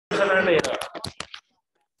and error.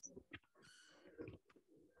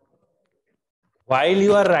 While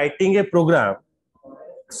you are writing a program,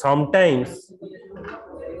 sometimes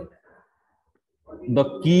the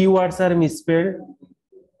keywords are misspelled.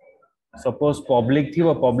 Suppose public थी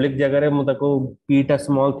वो public जगह रे मुझे को p टा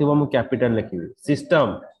small थी वो मु capital लिखी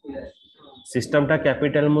system टा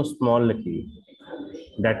capital मु small लिखी.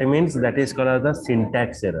 That means that is called as the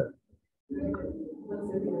syntax error.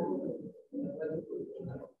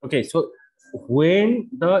 Okay, so when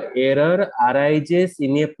the error arises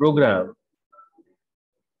in a program,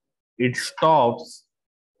 it stops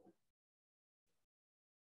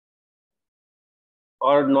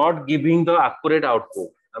or not giving the accurate output.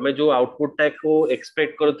 हमें जो output टा को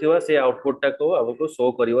expect करथिवा से output टा को हमको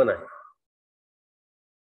शो करिवो नाही.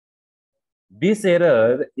 This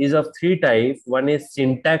error is of three types. One is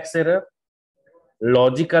syntax error,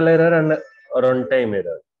 logical error and runtime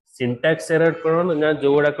error. Syntax error कोन ना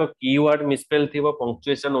जो गुडा को कीवर्ड मिसस्पेल थिवो,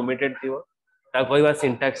 पंक्चुएशन ओमिटेड थिवो ता कहबा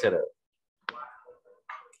syntax error.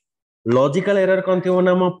 Logical error कोन थिवो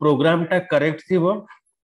ना मो प्रोग्राम टा correct थिवो,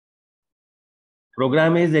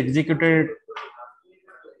 program is executed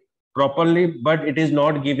properly but it is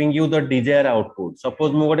not giving you the desired output.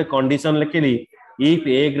 Suppose mu gote condition likhili, if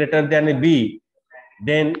a greater than b,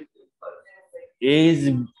 then a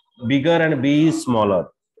is bigger and b is smaller.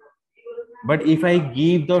 But if I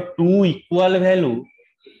give the two equal value,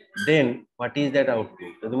 then what is that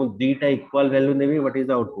output? Jodi mu dita equal value nebi, what is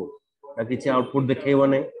the output? Ta kichi output dekhaibo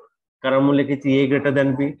nahi, karan mu likhichi a greater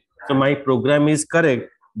than b. So my program is correct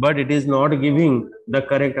but it is not giving the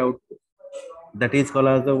correct output. That is called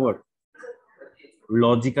as the what?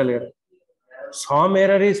 Logical error. Some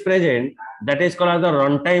error is present, that is called as the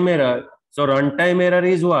runtime error. So runtime error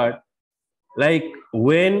is what? Like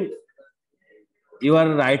when you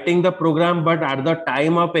are writing the program but at the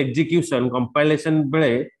time of execution, compilation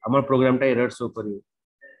bele amar program ta error show karibo.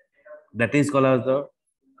 That is called as the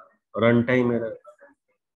runtime error.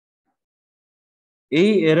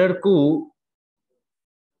 ei error ku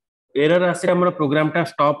error आसे हमर programme टा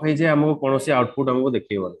stop है जे हमको कोनोसी output हमको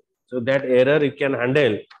देखेबो. So that error you can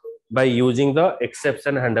handle by using the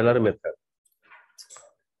exception handler method.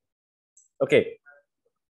 Okay.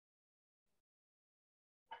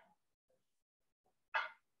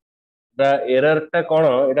 The error ta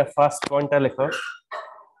kono eta first point ta lekho.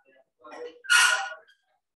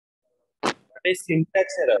 That is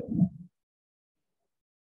syntax error.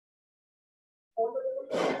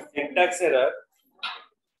 Syntax error.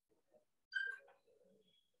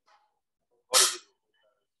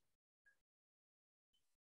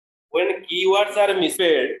 When keywords are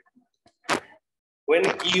misspelled,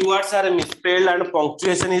 and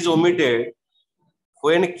punctuation is omitted,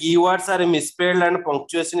 when keywords are misspelled and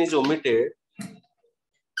punctuation is omitted,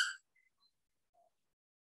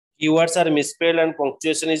 keywords are misspelled and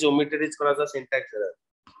punctuation is omitted is called as syntax error.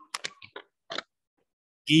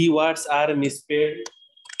 Keywords are misspelled,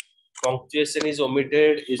 punctuation is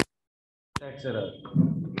omitted is syntax error.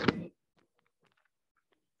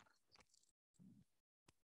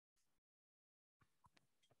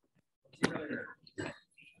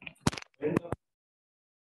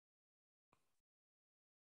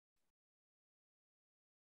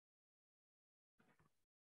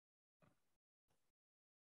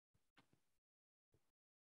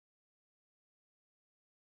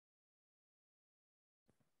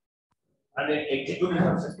 And executed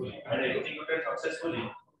successfully,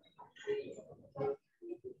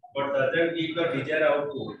 but doesn't give the desired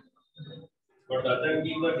output. But doesn't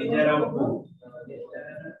give the desired output.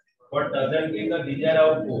 But doesn't give the desired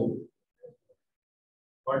output.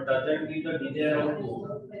 But doesn't give the desired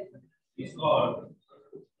output. Is called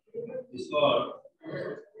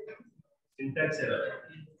syntax error.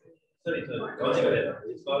 Sorry, logical error.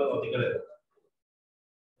 It's called logical error.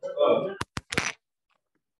 It's called logical error.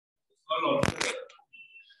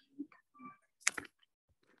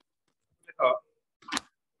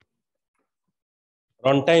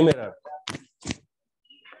 Runtime error.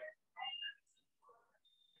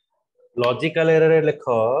 Logical error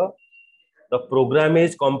lekho, the program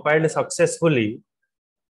is compiled successfully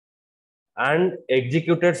and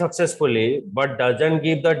executed successfully but doesn't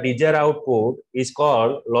give the desired output is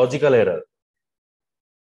called logical error.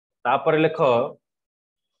 तापर lekho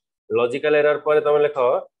logical error पर तमे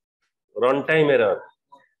lekho runtime error.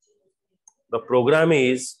 The program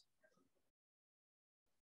is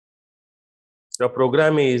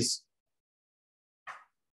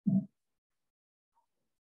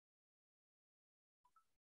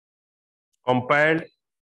compiled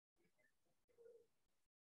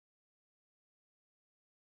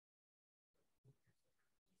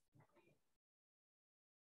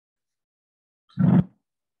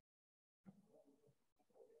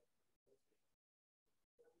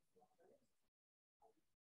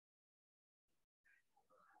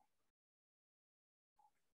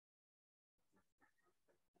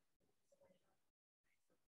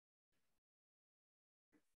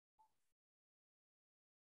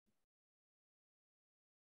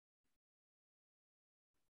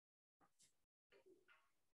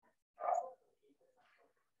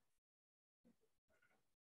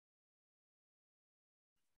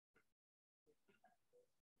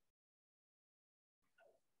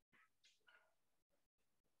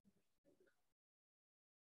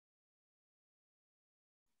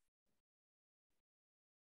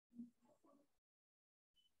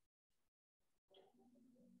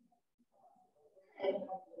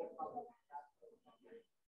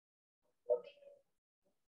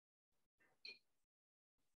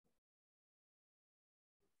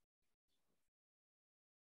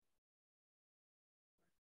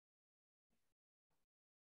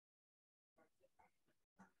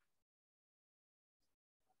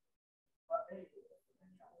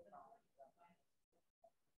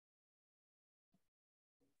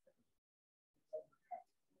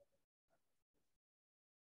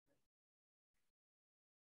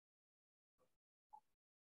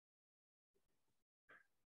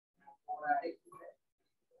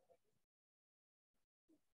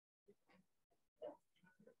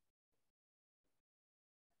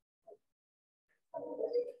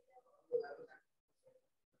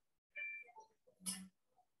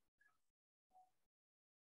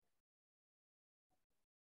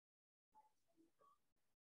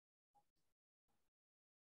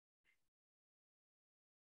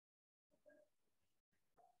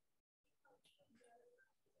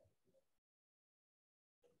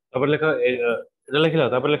তারপরে লেখো এটা লিখলো,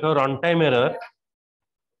 তারপরে লেখো রন time error,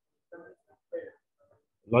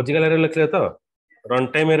 logical error লিখলে তো রন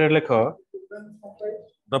টাইম এরর লেখো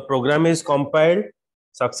the program is compiled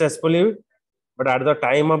successfully but at the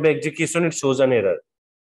time of the execution it shows an error.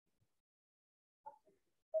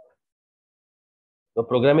 The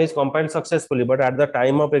program is compiled successfully but at the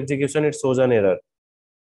time of execution it shows an error.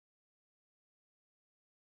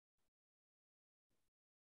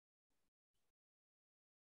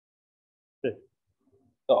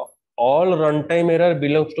 So all runtime error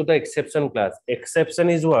belongs to the exception class. Exception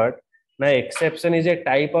is what? Now exception is a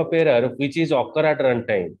type of error which is occur at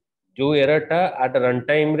runtime. जो error टा at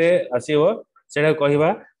runtime रे आसीबो सेटा कहिबा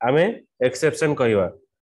आमे exception कहिबा.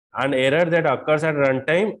 An error that occurs at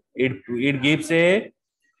runtime, it gives a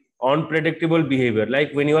unpredictable behavior. Like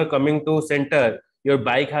when you are coming to center, your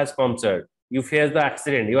bike has punctured, you face the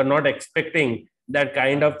accident, you are not expecting that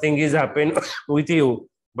kind of thing is happen with you,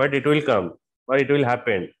 but it will come or it will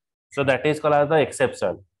happen. So that is called as the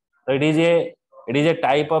exception. So it is a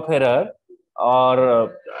type of error or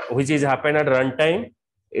which is happen at runtime.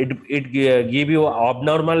 It give you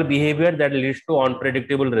abnormal behavior that leads to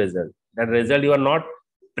unpredictable result. That result you are not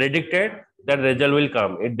predicted, that result will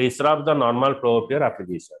come. It disrupts the normal flow of your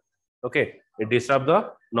application. Okay, it disrupts the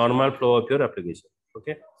normal flow of your application.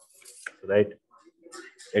 Okay, right?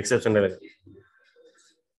 Exception.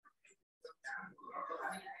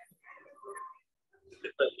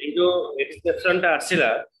 ये जो exception टा आसिला,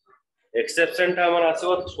 exception टा हमारा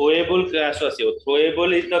आसिबो throwable class आसिबो.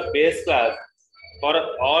 Throwable is the base class for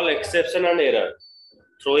all exception and error.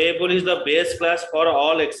 Throwable is the base class for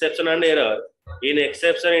all exception and error. In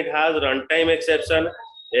exception, it has runtime exception,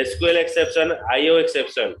 SQL exception, IO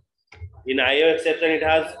exception. In IO exception, it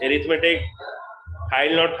has arithmetic,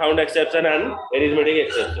 file not found exception, and arithmetic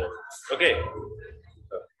exception. Okay.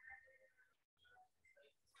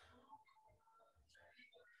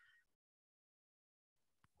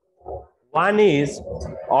 One is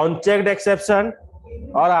unchecked exception,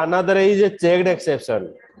 or another is a checked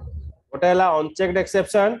exception. What is unchecked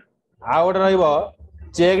exception? How would I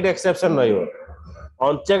checked exception?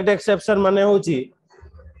 Unchecked exception माने होची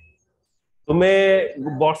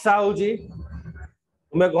तुम्हें वर्षा होची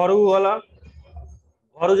तुम्हें घर को गला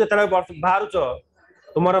घर जेतले बाहरुच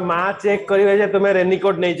तुमर माँ चेक करिवे जे तुमे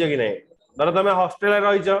रेनकोट नै छ कि नै धर तुमे हॉस्टल रे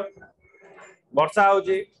रहिछ वर्षा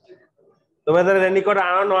होची तुमे धर रेनकोट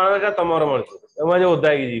आनो न आनो का तमर मर्जी तुमे जे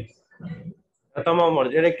ओदा की जी तम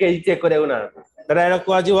मर्जी एटे के चेक करियो ना तरा एटा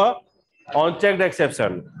को आजीव unchecked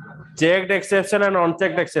exception. Checked exception and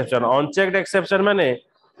unchecked exception. Unchecked exception माने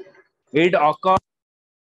it occurs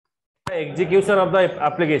execution of the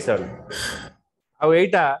application. अब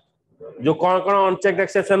एटा जो कौन unchecked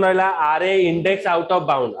exception रहला array index out of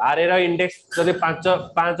bound. array रा index जदि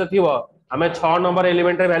 5 थिबो हमें 6 नंबर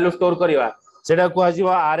एलिमेंट रे वैल्यू स्टोर करिवा सेटा को आजीव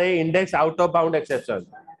array index out of bound exception.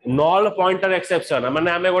 null pointer exception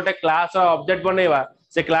माने हमें गोटे क्लास ऑब्जेक्ट बनेवा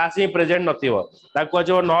से क्लास ही प्रेजेंट नथिबो ताको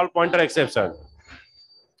आजीव null pointer exception.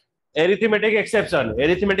 arithmetic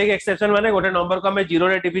exception माने गोटे नंबर को हमें 0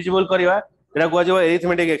 रे डिविजिबल करिवा एटा को आजीव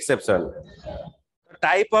arithmetic exception.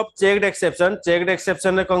 Type of checked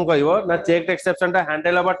exception ने कोन कहइबो ना चेक्ड एक्सेप्शन टा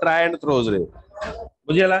handle about try and throws रे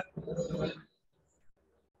बुझियला